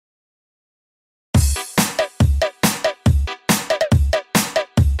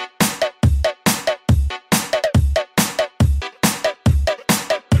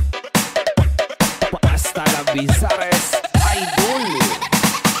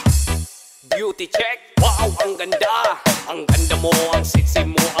Beauty check, wow, ang ganda. Ang ganda mo, ang sexy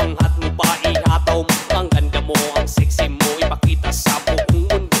mo, ang hot mo pa ihataw mo. Ang ganda mo, ang sexy mo, ipakita sa buong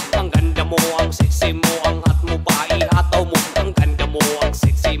mundo. Ang ganda mo, ang sexy mo, ang hot mo pa ihataw mo. Ang ganda mo, ang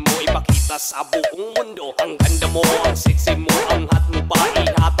sexy mo, ipakita sa buong mundo. Ang ganda mo, ang sexy mo, ang hot mo pa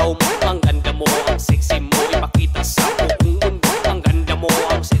ihataw mo. Ang ganda mo, ang sexy mo, ipakita sa buong mundo. Ang ganda mo,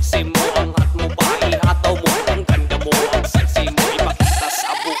 ang sexy mo, ang hot mo pa ihataw mo. Ang ganda mo, ang sexy mo, ipakita sa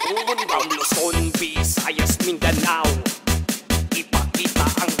buong mundo. Ang Luzon, Visayas, Mindanao, ipakita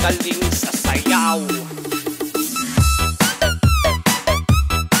ang galing sa sayaw.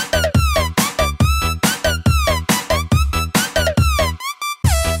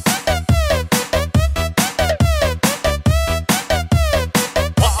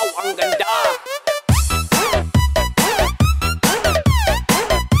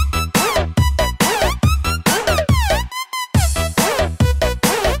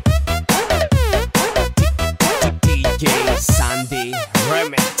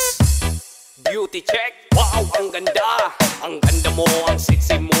 Beauty check, wow, ang ganda. Ang ganda mo, ang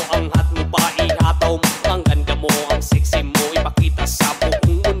sexy mo, ang hot mo pa ihataw mo. Ang ganda mo, ang sexy mo, ipakita sa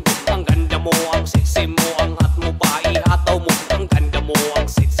buong mundo. Ang ganda mo, ang sexy mo, ang hot mo pa ihataw mo. Ang ganda mo, ang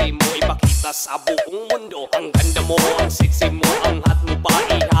sexy mo, ipakita sa buong mundo. Ang ganda mo, ang sexy mo, ang hot mo pa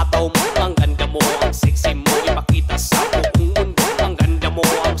ihataw mo. Ang ganda mo, ang sexy mo, ipakita sa buong mundo. Ang ganda mo,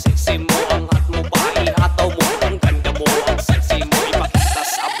 ang sexy mo, ang hot mo pa ihataw mo. Ang ganda mo, ang sexy mo, ipakita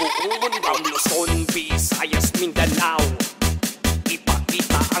sa buong mundo. Ang Luzon, Visayas, Mindanao,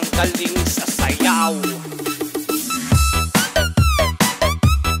 ipakita ang galing sa sayaw.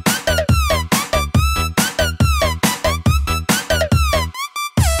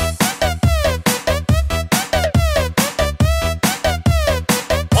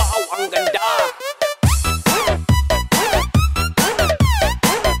 Wow, ang ganda.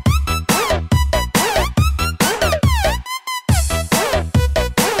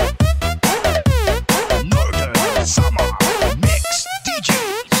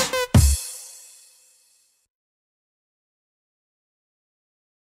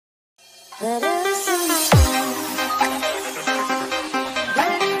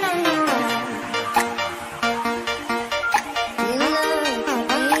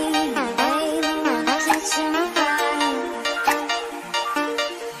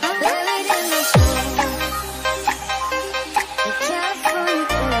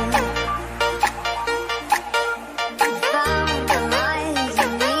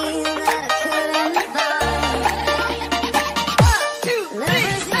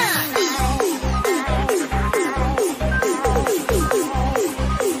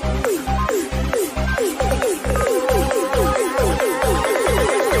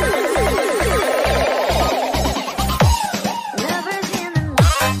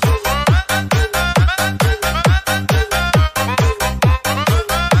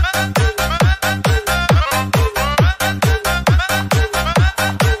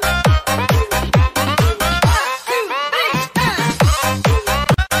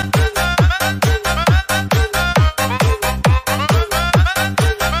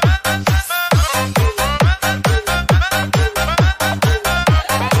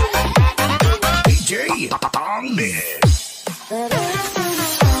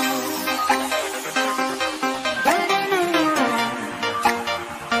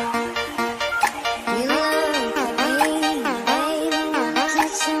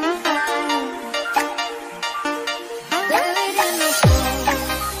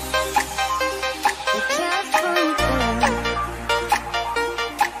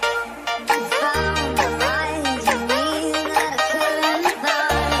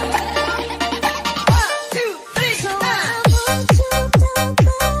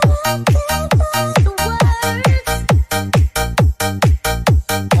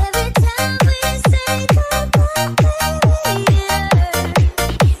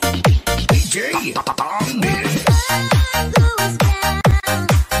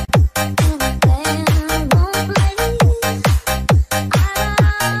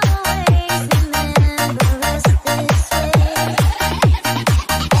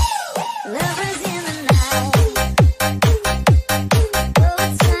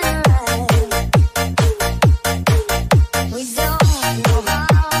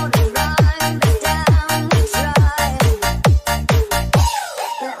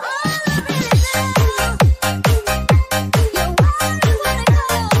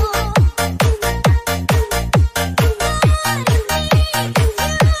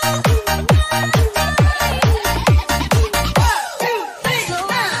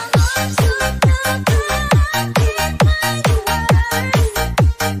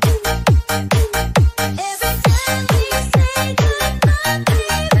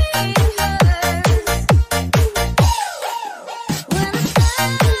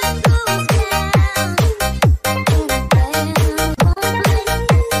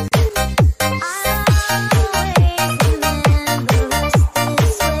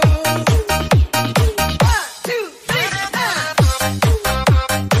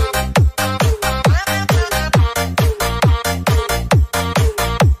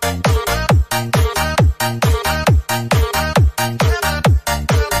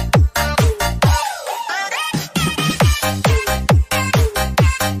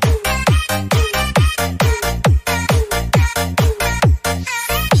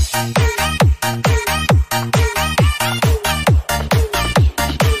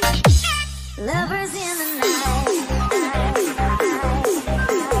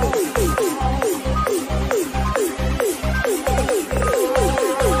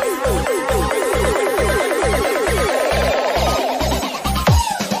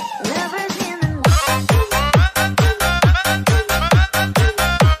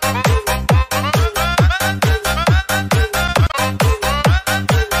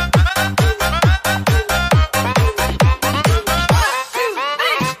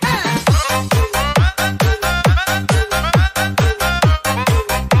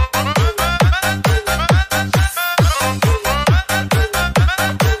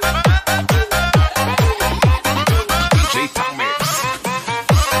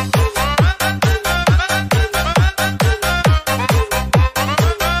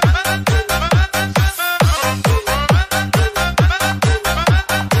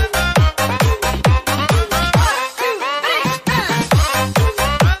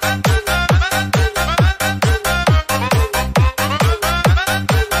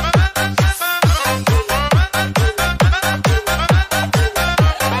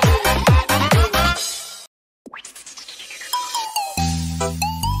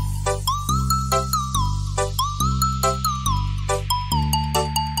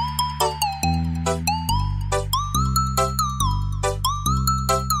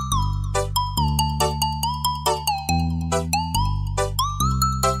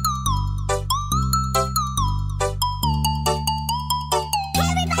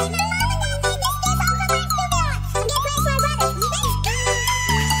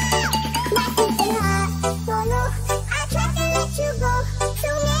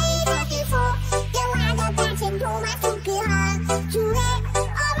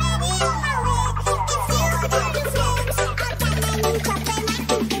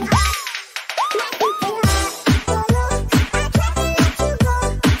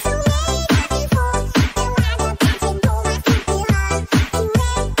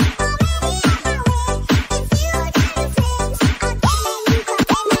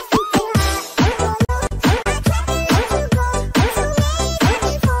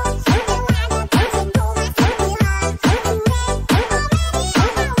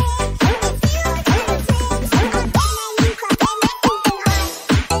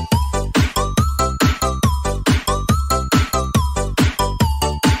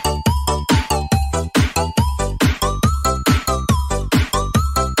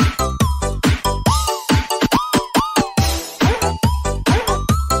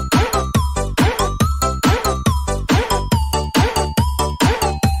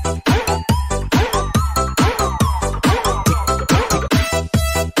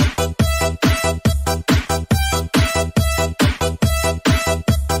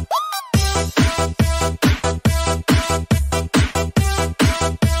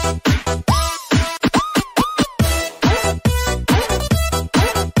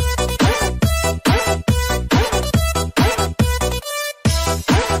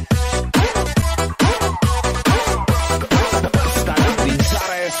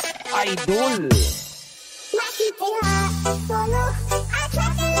 idol.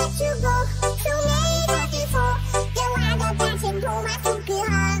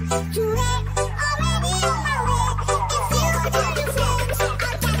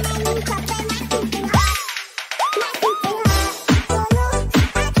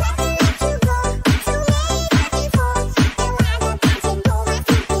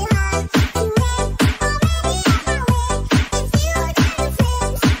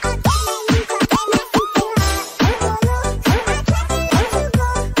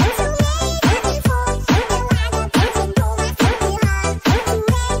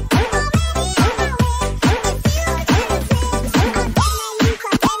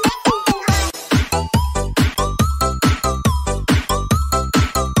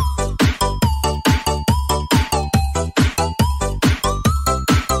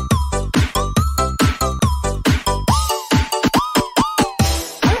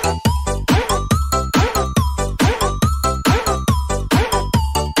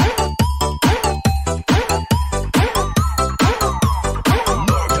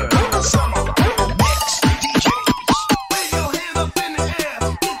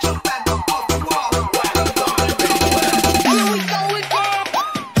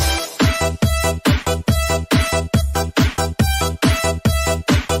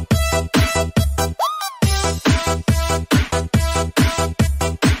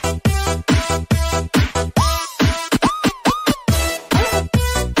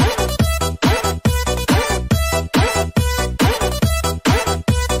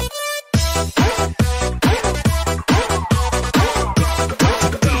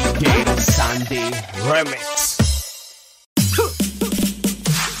 Remix.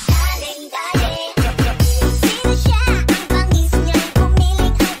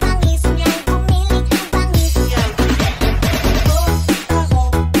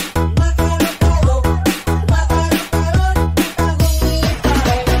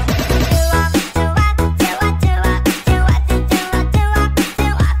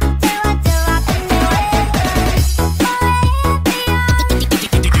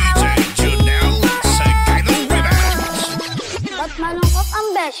 Malungkot ang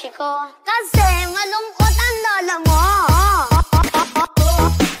beshi ko kasi malungkot ang lola mo.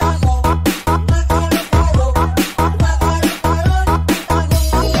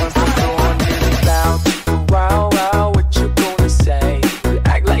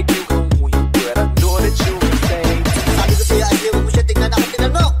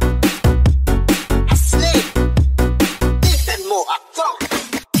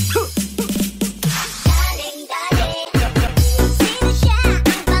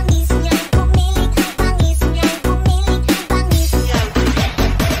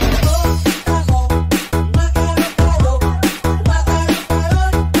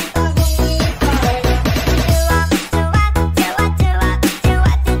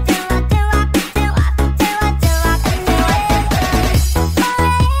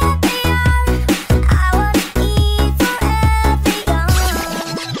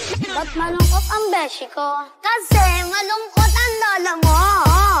 Malungkot ang beshi ko kasi malungkot ang lola mo.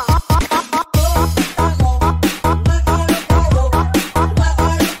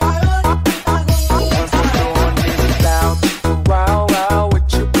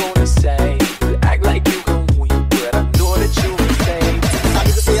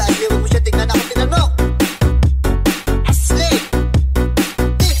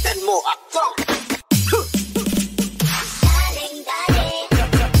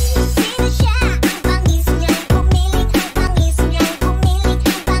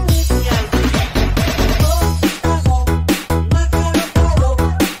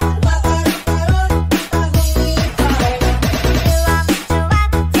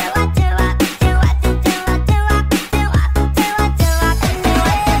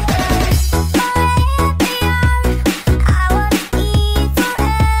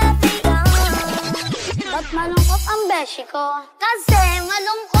 Malungkot ang beshi ko kasi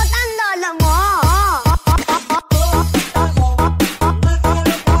malungkot ang lola mo.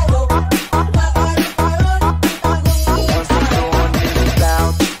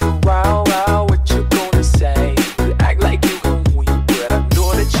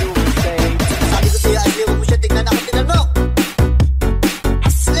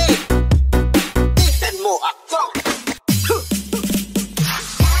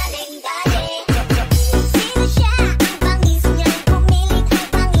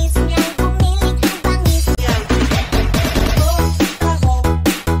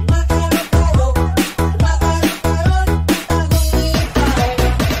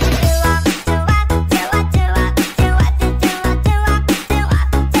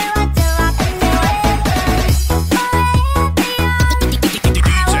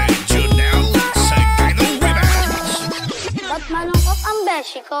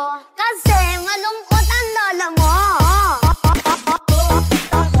 beshi ko. Kasi malungkot ang lola mo.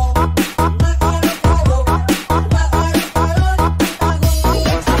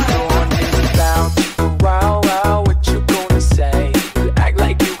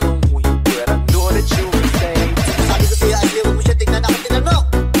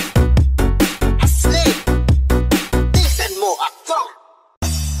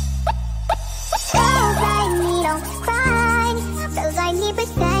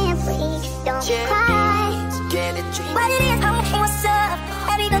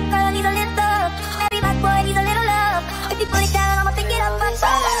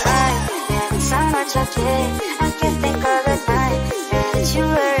 I can't think of the time that you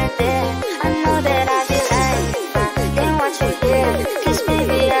weren't there. I know that I'd be lying if I didn't want you here. 'Cause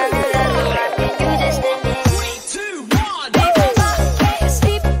baby, I'm in love with you, just let me. 3, 2, 1. I can't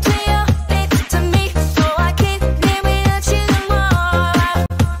sleep till you're next to me, so I can't live without you no more.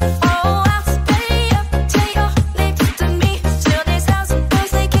 Oh, I'll stay up till you're next to me, till this house and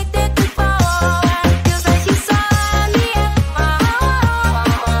girls they kick their feet forward. Feels like you saw me at my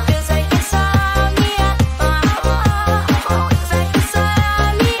home. Feels like you saw me at my home. Feels like you saw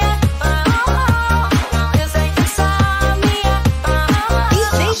me at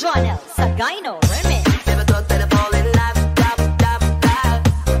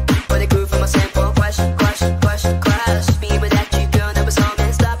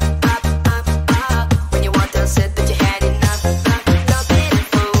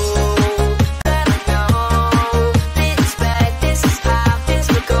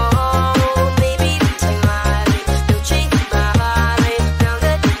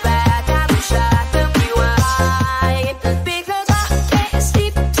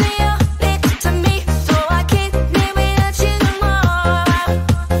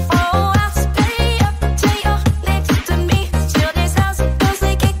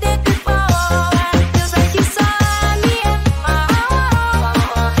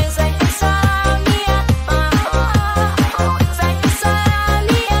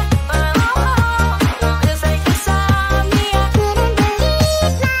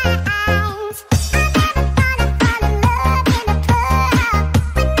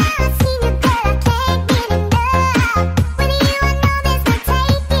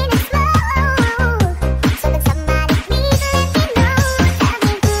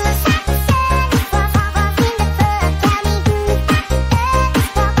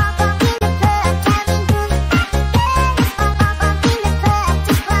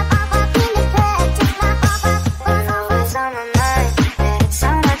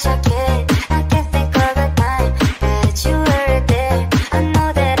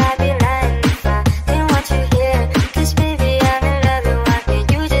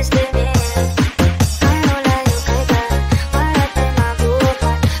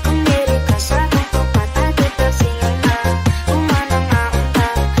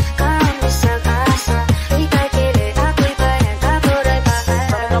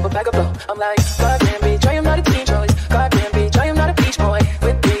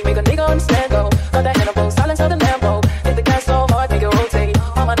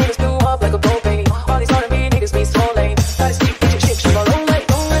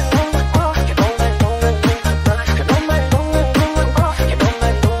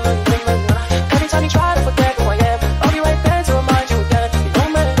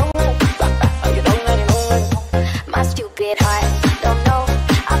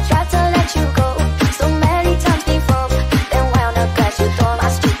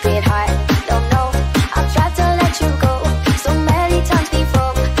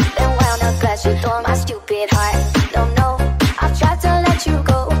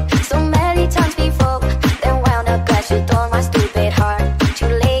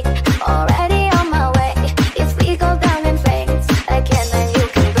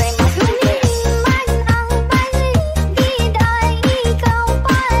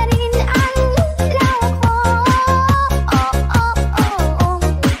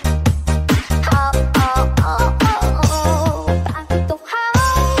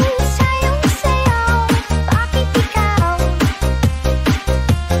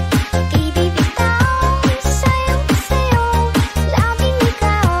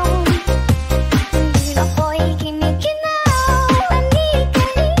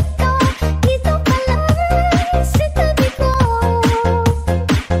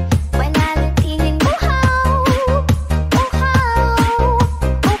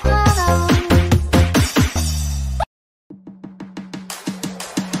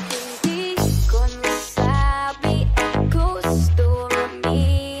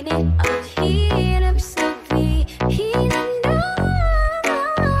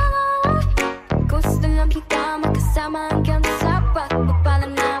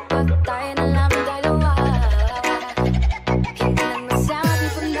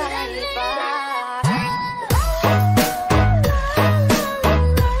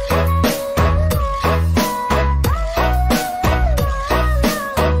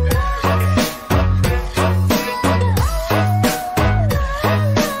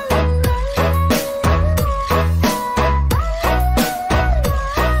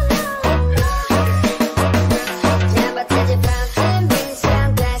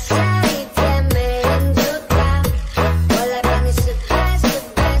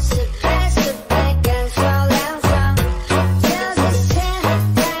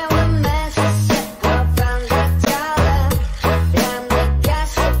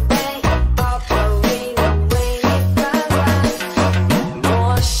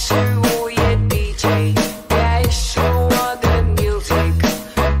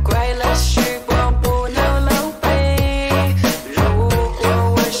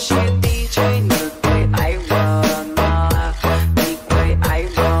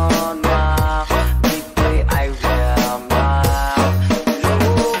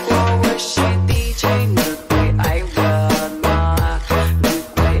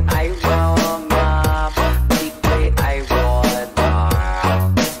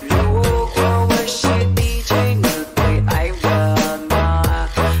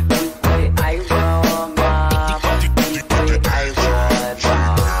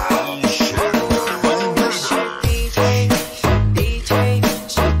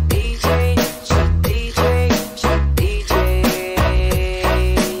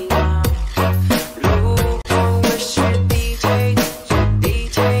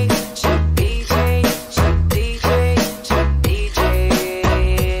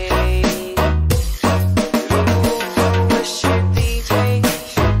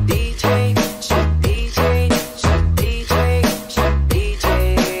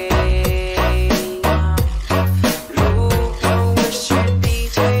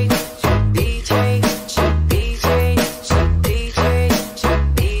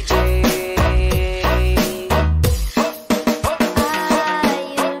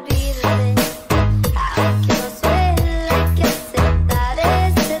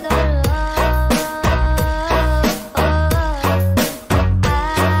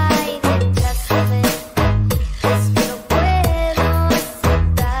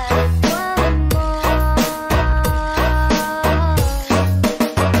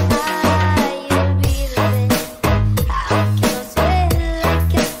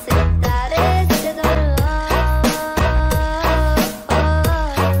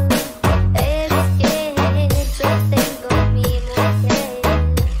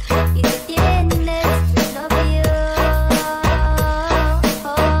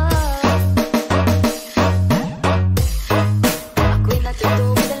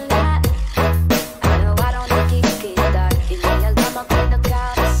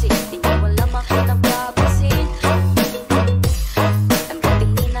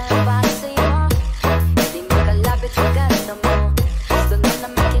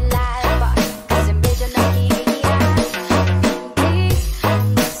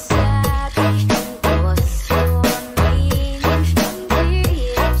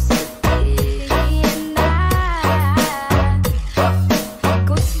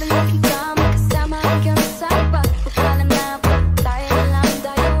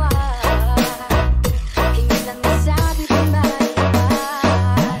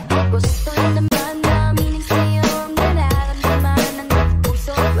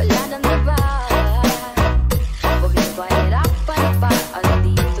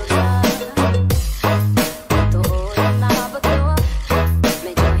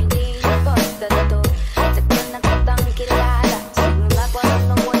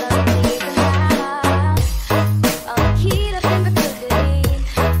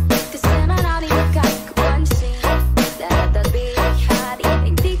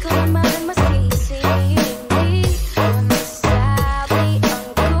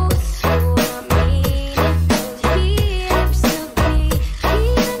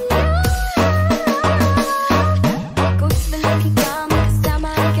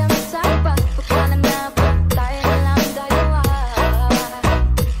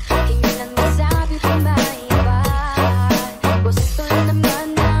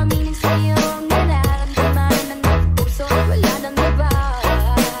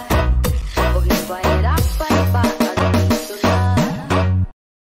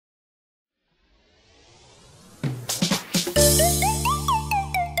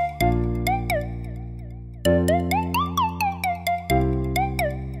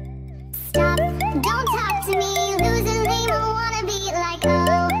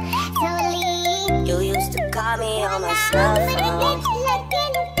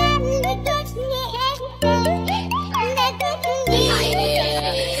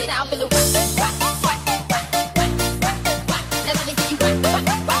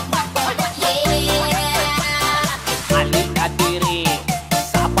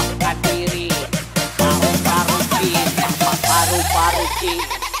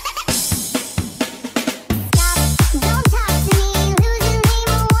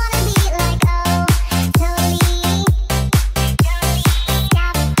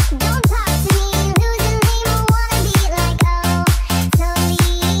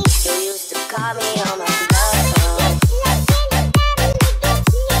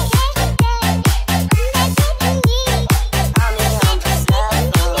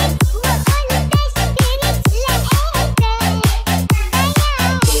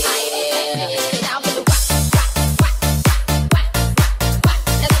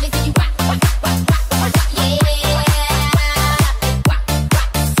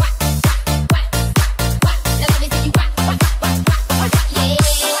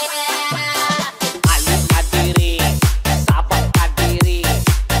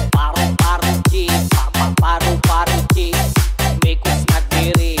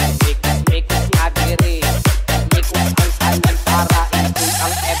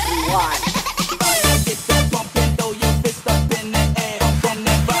everyone.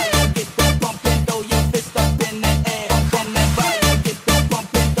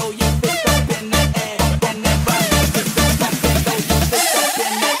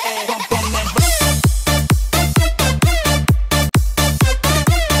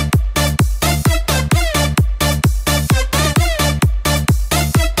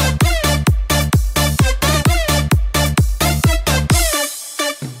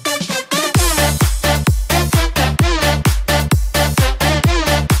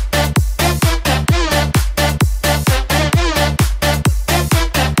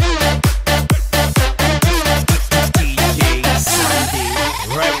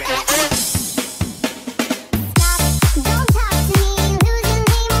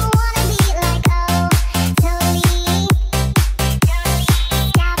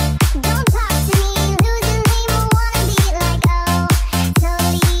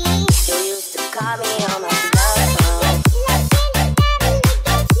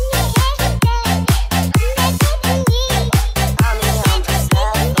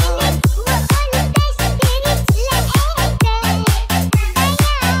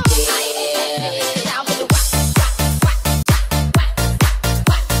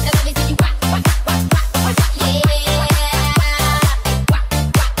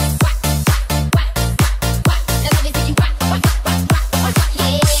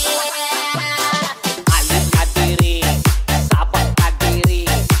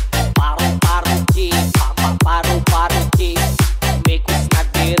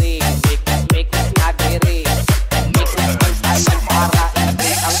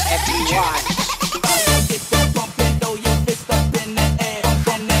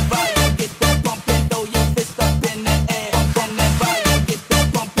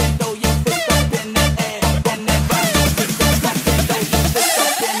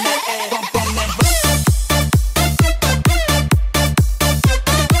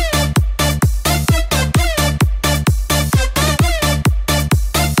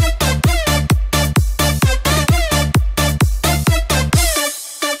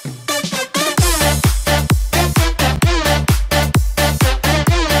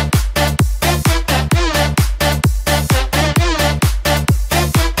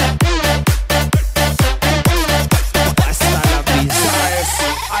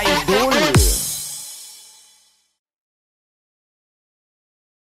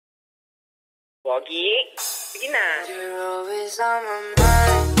 Wagi, pergi nak. You're always on my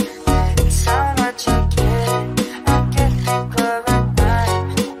mind. That's how much I care. I can't think of a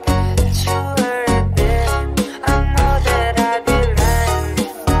time that you were there. I know that I'd be lying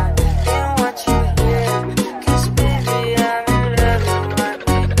if I didn't want you here. 'Cause baby, I'm in love with what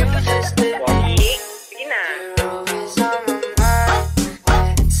you just did. Wagi, pergi nak. You're always on my mind.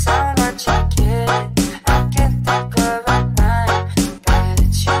 That's how much I care. I can't think of a time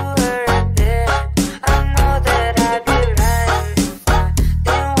that you were there. I know that I'd be lying if I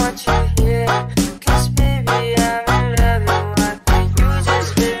didn't want you here. 'Cause baby, I'm in love with what you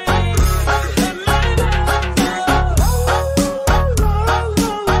just did.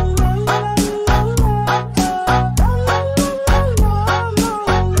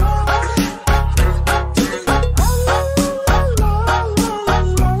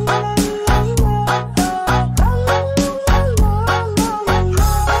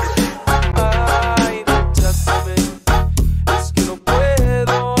 Ay, recházame, es que no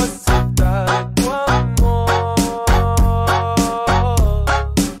puedo aceptar tu amor.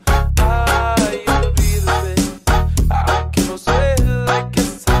 Ay, olvídame, aunque no sé, hay que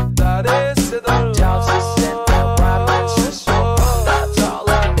aceptar ese dolor. Down to center, one man是说碰到头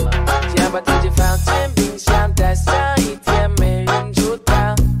了，先把自己放进冰箱，待上一天没人阻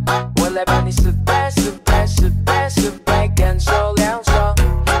挡。我来帮你失败，失败，失败，失败，感受凉爽。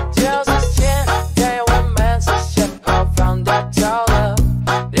就是现在我们是先后放掉头了，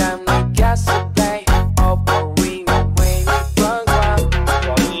让你感受累，哦不，为我为你疯狂。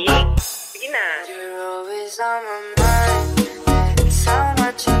Wagi, pergi nak. You're always on my mind. That's how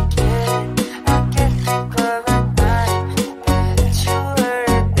much I care. I can't think of a time that you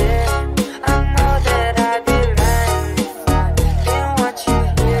were there. I know that I'd be lying if I didn't want you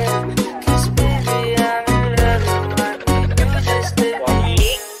here. 'Cause baby,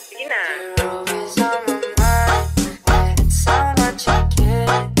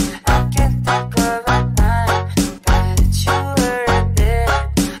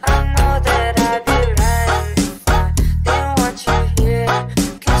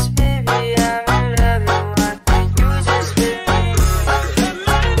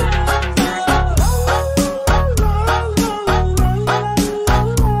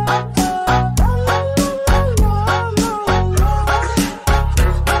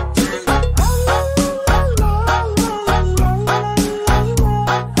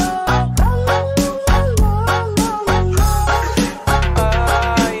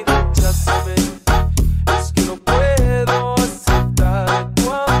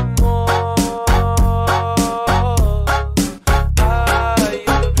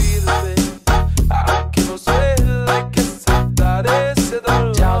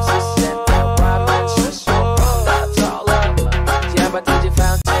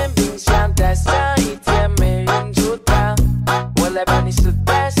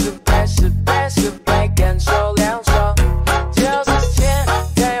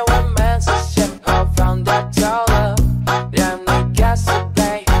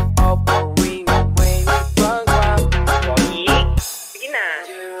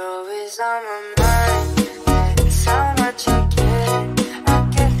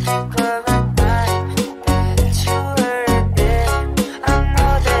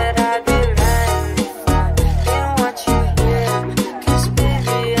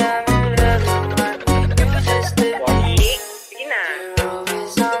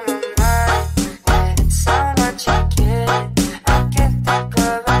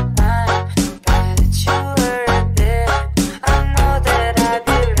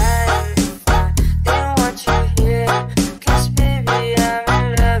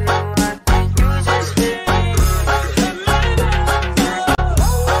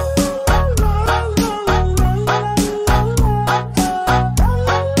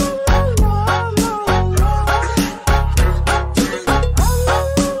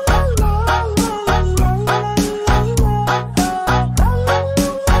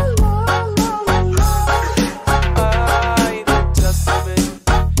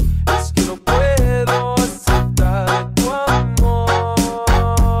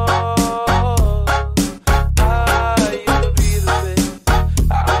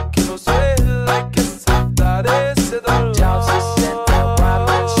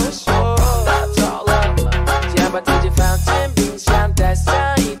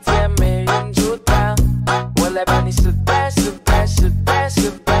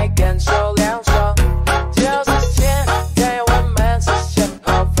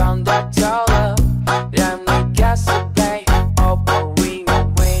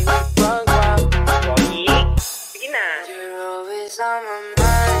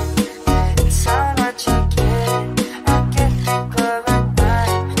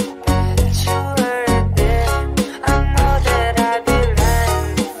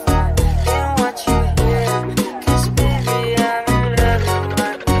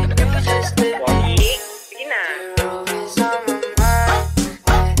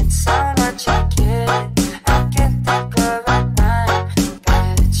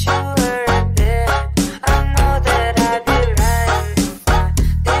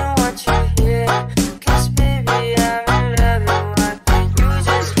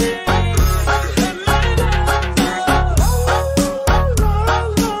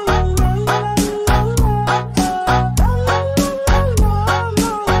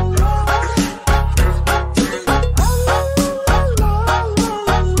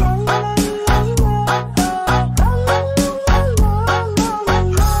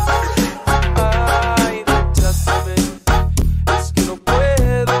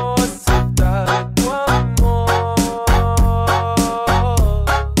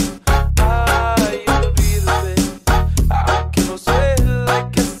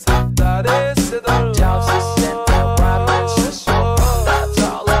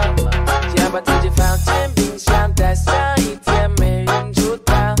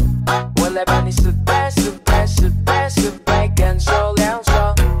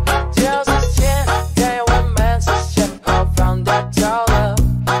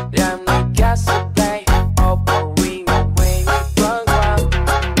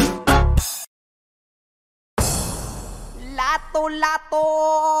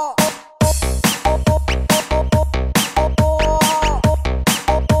 lato.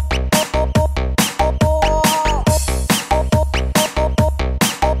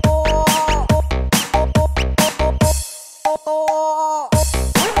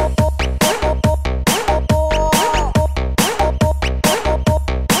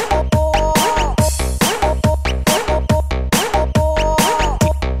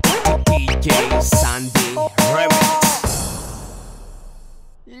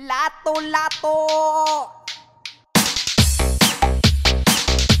 Lato, lato.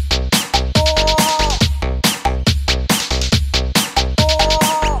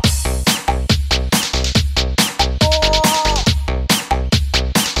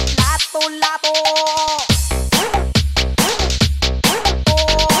 Lato, lato.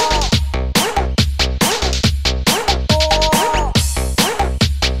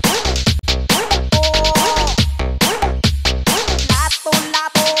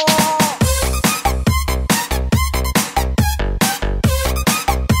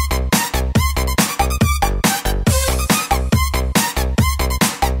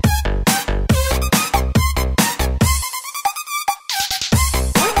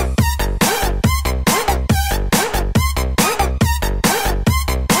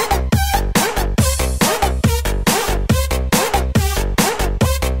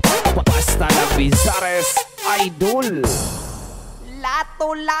 Idol.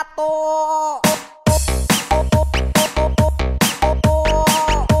 Lato, lato.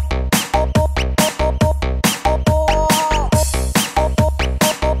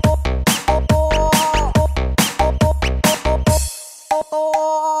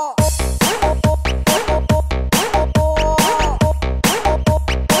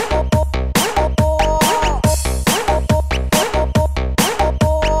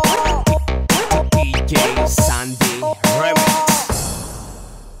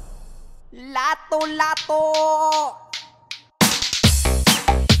 Lato, lato.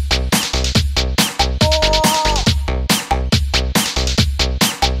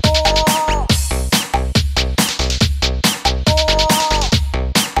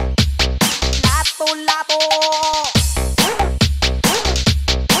 Lato, lato.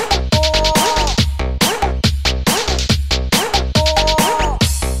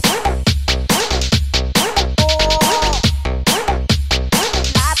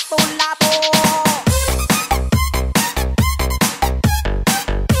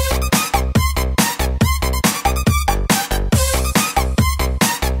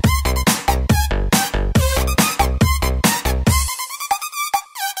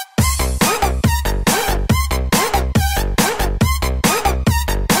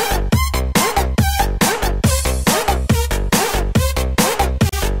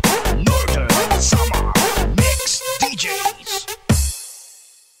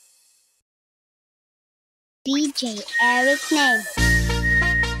 DJ Eric Name.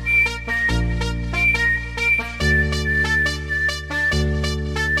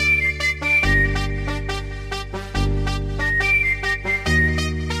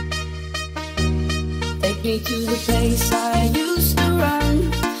 Take me to the place I used to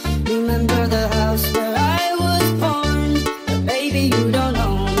run. Remember the house where I was born. But baby, you don't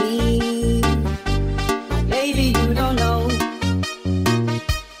know me. Baby, you don't know.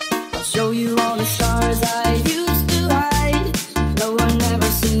 I'll show you all the stars I used to hide. No one ever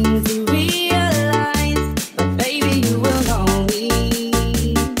seemed to realize. But baby, you will know me.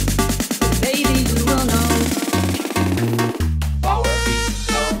 Baby, you will know. Power beat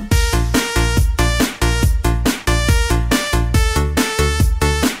zone.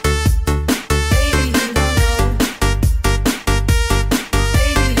 Baby, you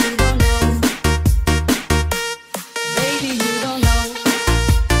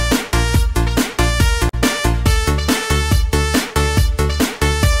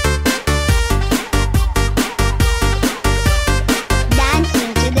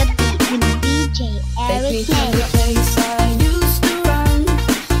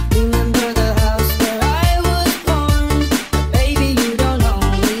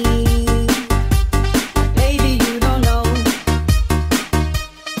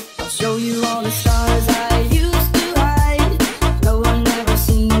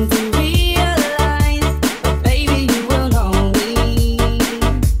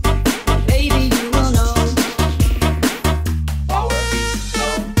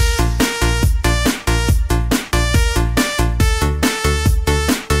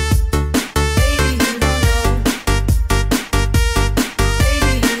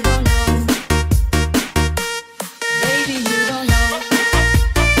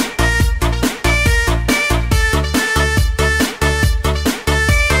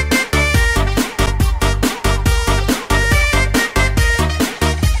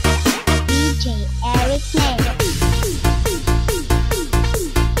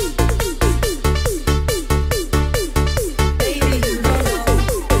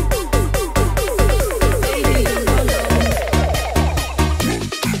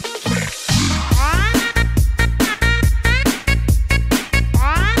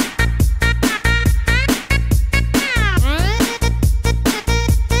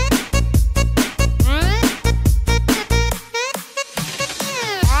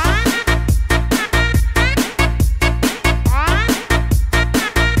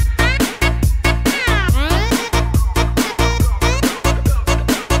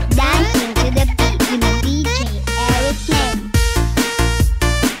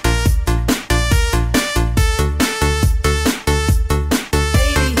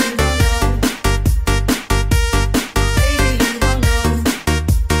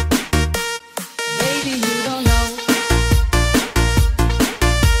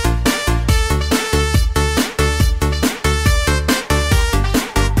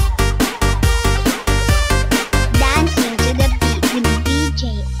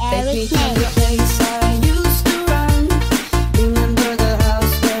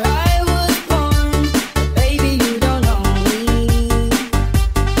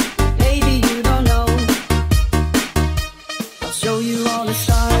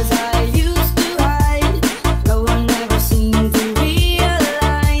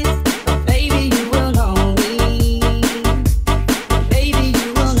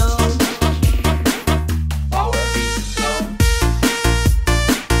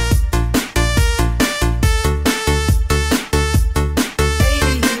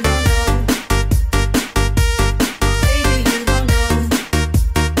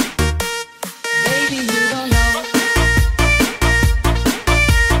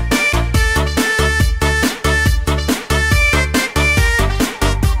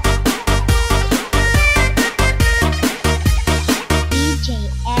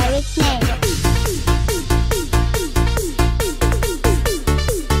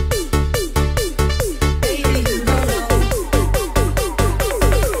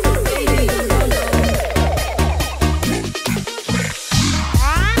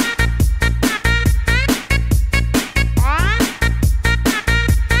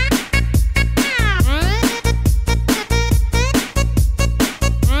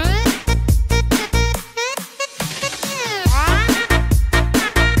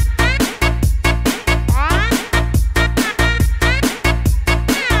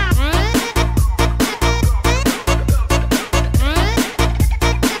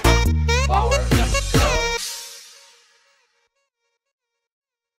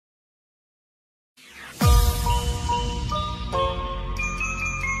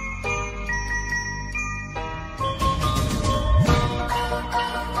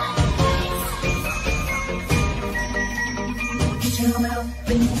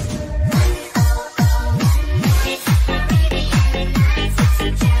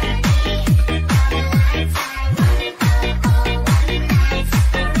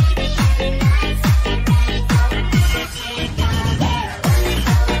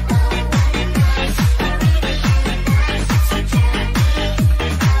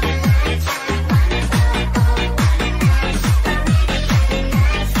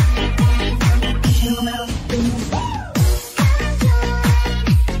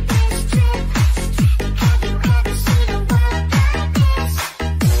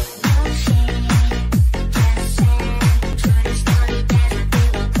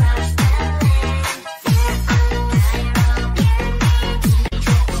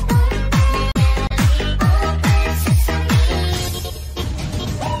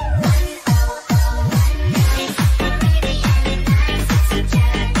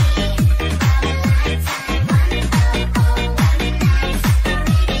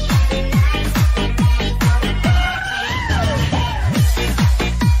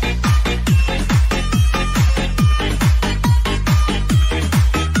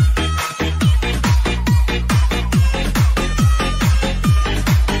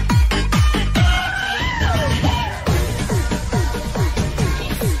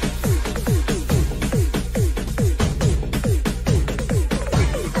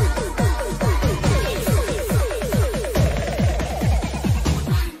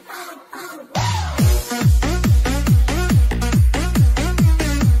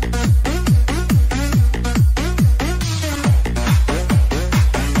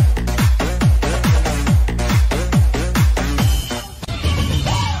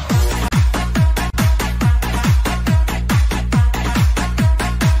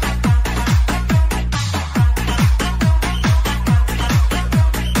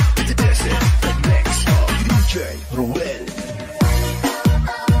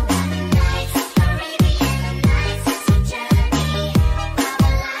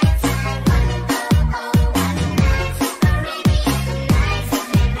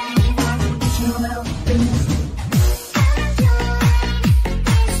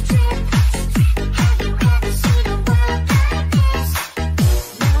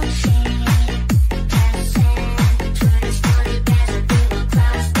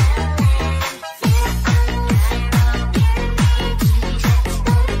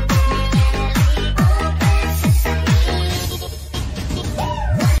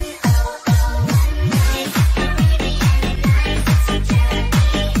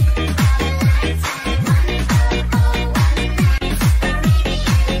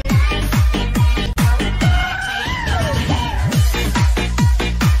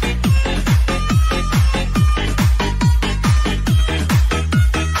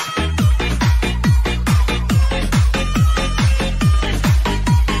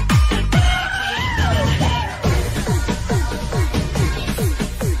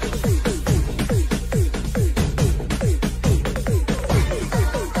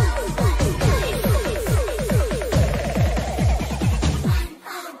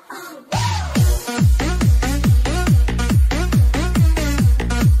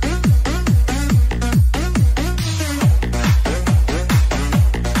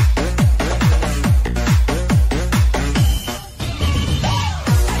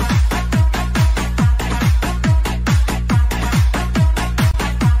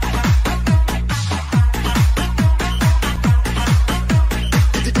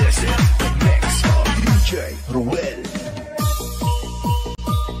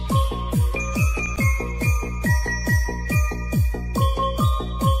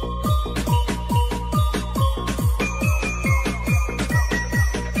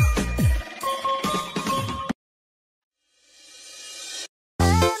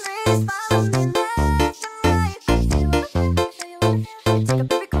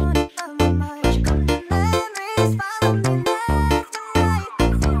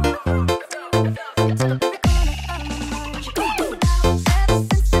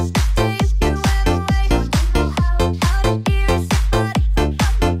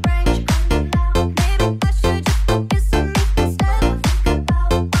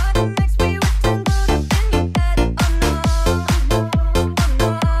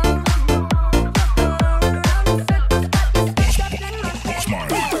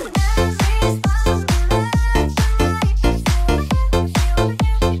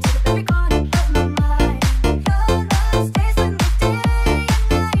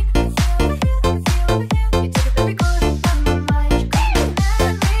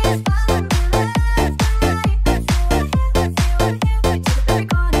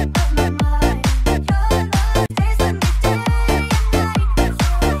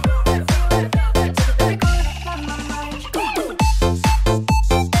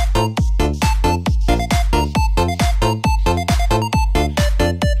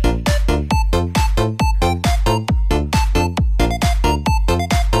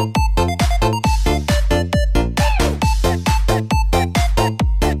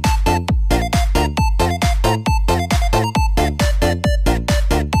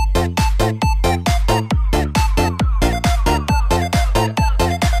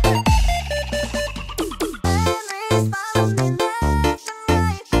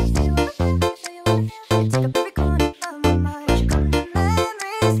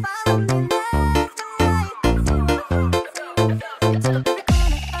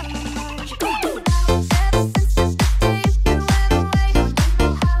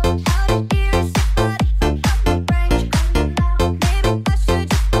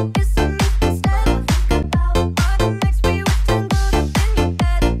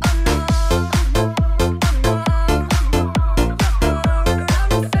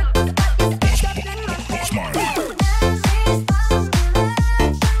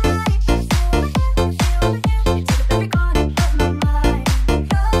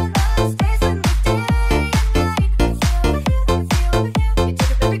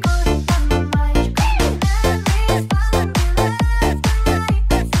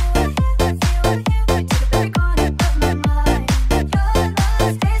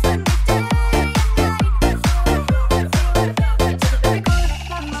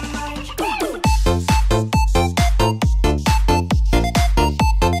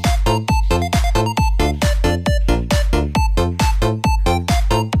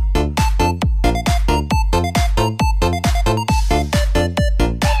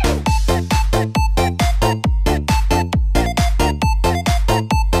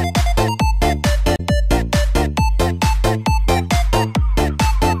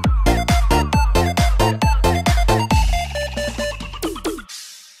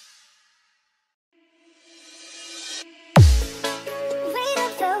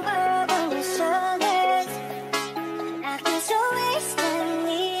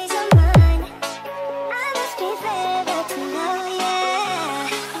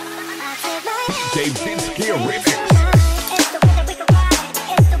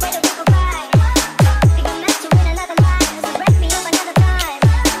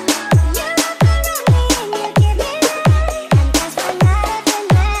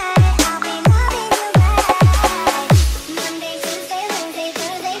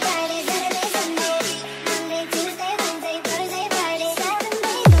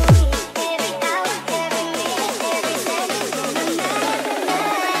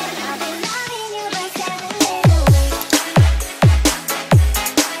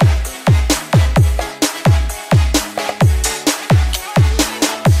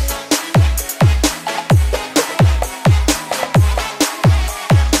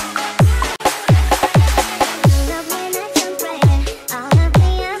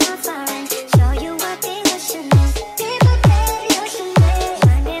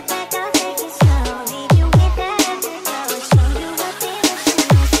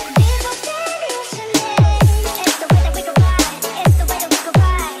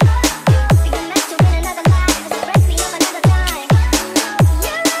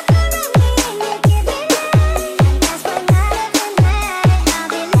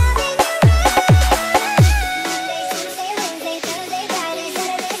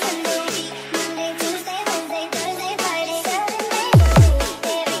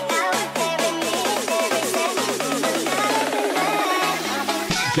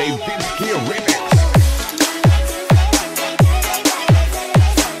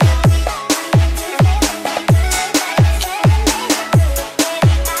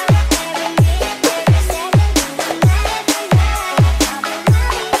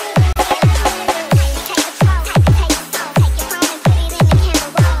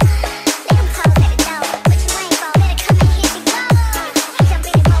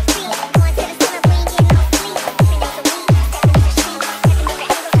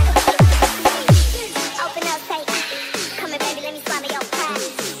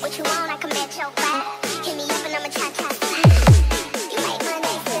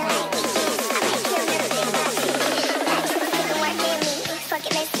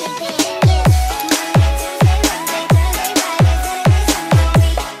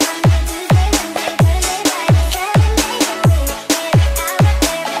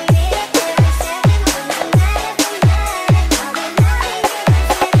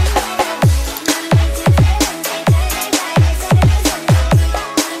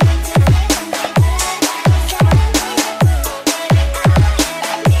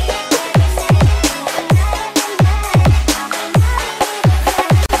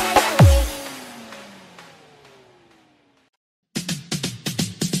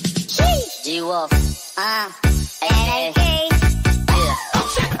G-Wolf, hey, hey, yeah.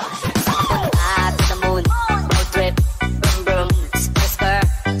 Up to the moon, road trip, brum brum, spur,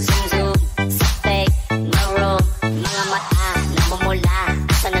 zoom zoom, sa fake, no room, mga mata, namumula,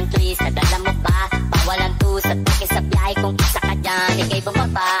 asan ang twist, nadala mo ba? Pawalan to sa teke sa biyahe, kung isa ka dyan, ikay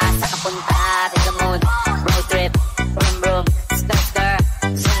bumaba, sa kapunta, to the moon, road trip, brum brum, spur,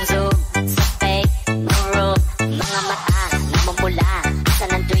 zoom zoom, sa fake, no room, mga mata, namumula,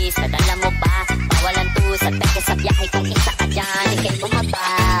 asan ang twist, nadala mo ba? Pawalan to sa teke sa biyahe, kung isa ka dyan, ikay bumaba.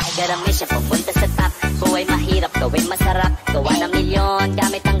 Ay garami siya pupunta sa top, buhay mahirap, gawin masarap, gawa ng milyon,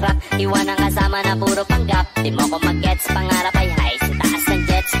 gamit ang rap, iwan ang kasama na puro panggap. Di mo ko mag-gets, pangarap ay high, sa taas ng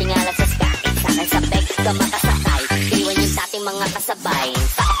jets, tingalan sa sky, sa akin sa peg, ka makasakay, iwan yung dating mga kasabay,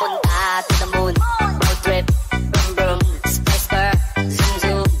 sa kapunta, to the moon, road trip, brum brum, spur, zoom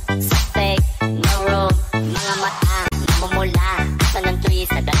zoom, sa fake, no room, mga mata, namumula, asan ang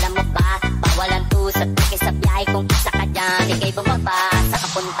twist, nadala mo ba? Pawalan to sa teke sa biyahe, kung isa ka dyan, ikay bumaba, sa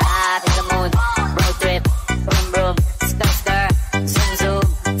kapunta, to the moon, road trip, brum brum, spur, zoom zoom,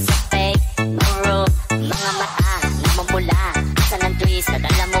 sa fake, no room, mga mata, namumula, asan ang twist,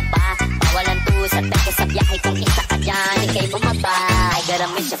 nadala mo ba? Pawalan to sa teke sa biyahe, kung isa ka dyan, ikay bumaba. Ay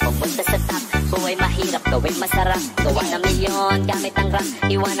garami siya pupunta sa top, buhay mahirap, gawin masarap, gawa ng milyon, gamit ang rap,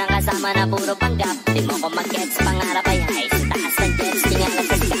 iwan ang kasama na puro panggap. Di mo ko mag-gets, pangarap ay high, sa taas ng jets, tingalan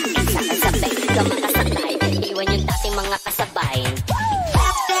sa sky, sa akin sa peg, ka makasakay, iwan yung dating mga kasabay.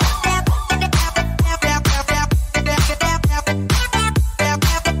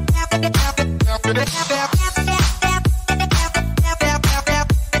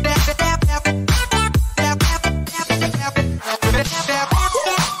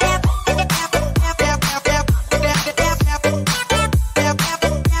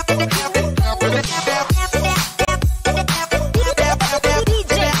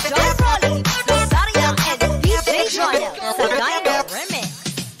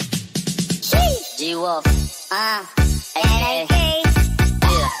 G-Wolf, hey, hey,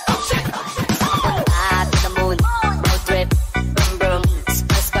 yeah. Up to the moon, road trip, brum brum,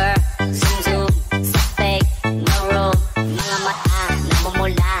 spur, zoom zoom, sa fake, no room, mga mata,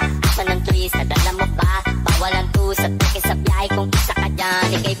 namumula, asan ang twist, nadala mo ba? Pawalan to sa teke sa biyahe, kung isa ka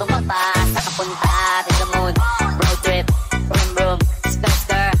dyan, ikay bumaba, sa kapunta, to the moon, road trip, brum brum,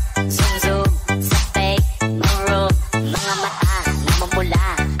 spur, zoom zoom, sa fake, no room, mga mata, namumula,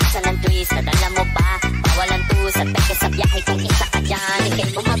 asan ang twist, nadala mo ba? Pawalan to sa teke sa biyahe, kung isa ka dyan, ikay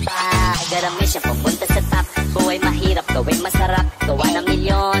bumaba. Ay garami siya pupunta sa top, buhay mahirap, gawin masarap, gawa ng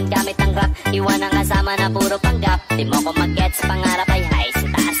milyon, gamit ang rap, iwan ang kasama na puro panggap. Di mo ko mag-gets, pangarap ay high, sa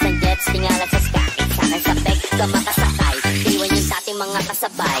taas ng jets, tingalan sa sky, sa akin sa peg, ka makasakay, iwan yung dating mga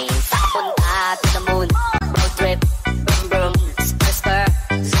kasabay, sa kapunta, to the moon, road trip, brum brum, spur,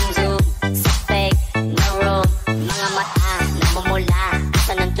 zoom zoom, sa fake, no room, mga mata, namumula,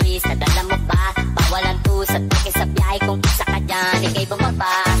 asan ang twist, nadala mo ba? Pawalan to sa teke sa biyahe, kung isa ka dyan, ikay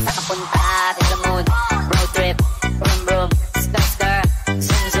bumaba, sa kapunta, to the moon, road trip, brum brum, spur,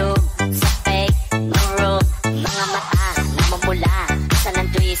 zoom zoom, sa fake, no room, mga mata, namumula, asan ang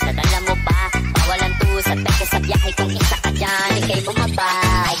twist, nadala mo ba? Pawalan to sa teke sa biyahe, kung isa ka dyan, ikay bumaba.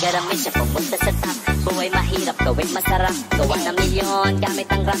 Ay garami siya pupunta sa top, buhay mahirap, gawin masarap, gawa ng milyon, gamit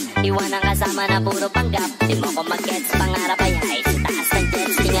ang rap, iwan ang kasama na puro panggap. Di mo ko mag-gets, pangarap ay high, sa taas ng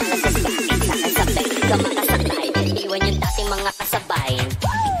jets, tingalan sa sky, sa akin sa peg, ka makasakay, iwan yung dating mga kasabay.